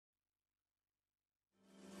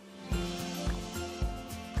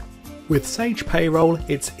With Sage Payroll,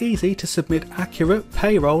 it's easy to submit accurate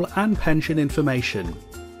payroll and pension information.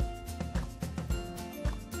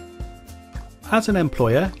 As an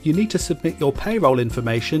employer, you need to submit your payroll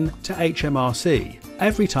information to HMRC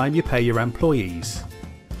every time you pay your employees.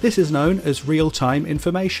 This is known as real-time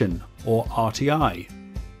information, or RTI.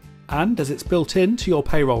 And as it's built into your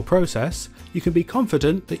payroll process, you can be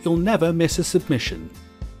confident that you'll never miss a submission.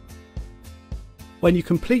 When you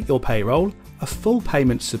complete your payroll, a full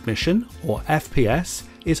payment submission, or FPS,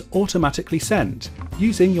 is automatically sent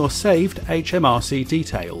using your saved HMRC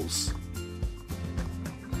details.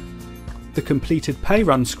 The completed pay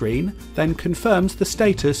run screen then confirms the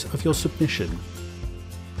status of your submission.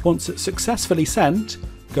 Once it's successfully sent,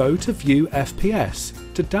 go to View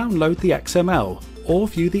FPS to download the XML or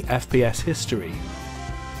view the FPS history.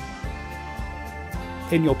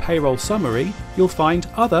 In your payroll summary, you'll find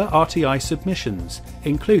other RTI submissions,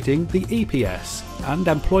 including the EPS and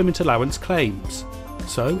employment allowance claims,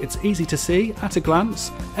 so it's easy to see at a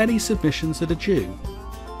glance any submissions that are due.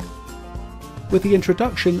 With the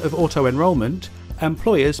introduction of auto-enrolment,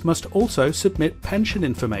 employers must also submit pension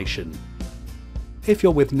information. If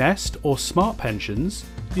you're with Nest or Smart Pensions,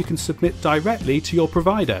 you can submit directly to your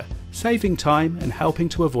provider, saving time and helping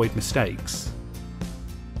to avoid mistakes.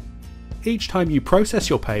 Each time you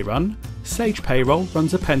process your pay run, Sage Payroll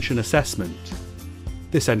runs a pension assessment.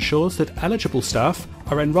 This ensures that eligible staff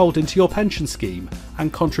are enrolled into your pension scheme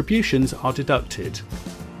and contributions are deducted.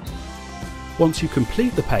 Once you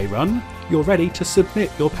complete the pay run, you're ready to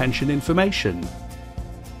submit your pension information.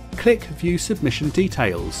 Click View Submission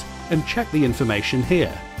Details and check the information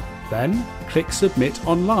here. Then click Submit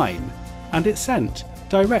Online and it's sent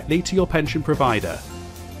directly to your pension provider.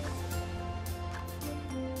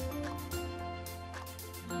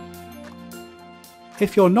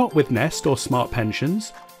 If you're not with Nest or Smart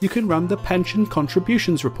Pensions, you can run the Pension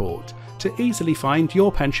Contributions Report to easily find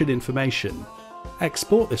your pension information.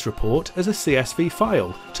 Export this report as a CSV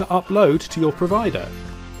file to upload to your provider,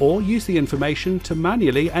 or use the information to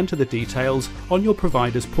manually enter the details on your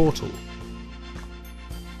provider's portal.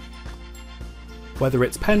 Whether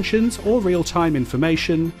it's pensions or real-time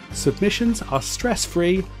information, submissions are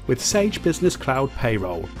stress-free with Sage Business Cloud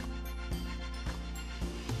Payroll.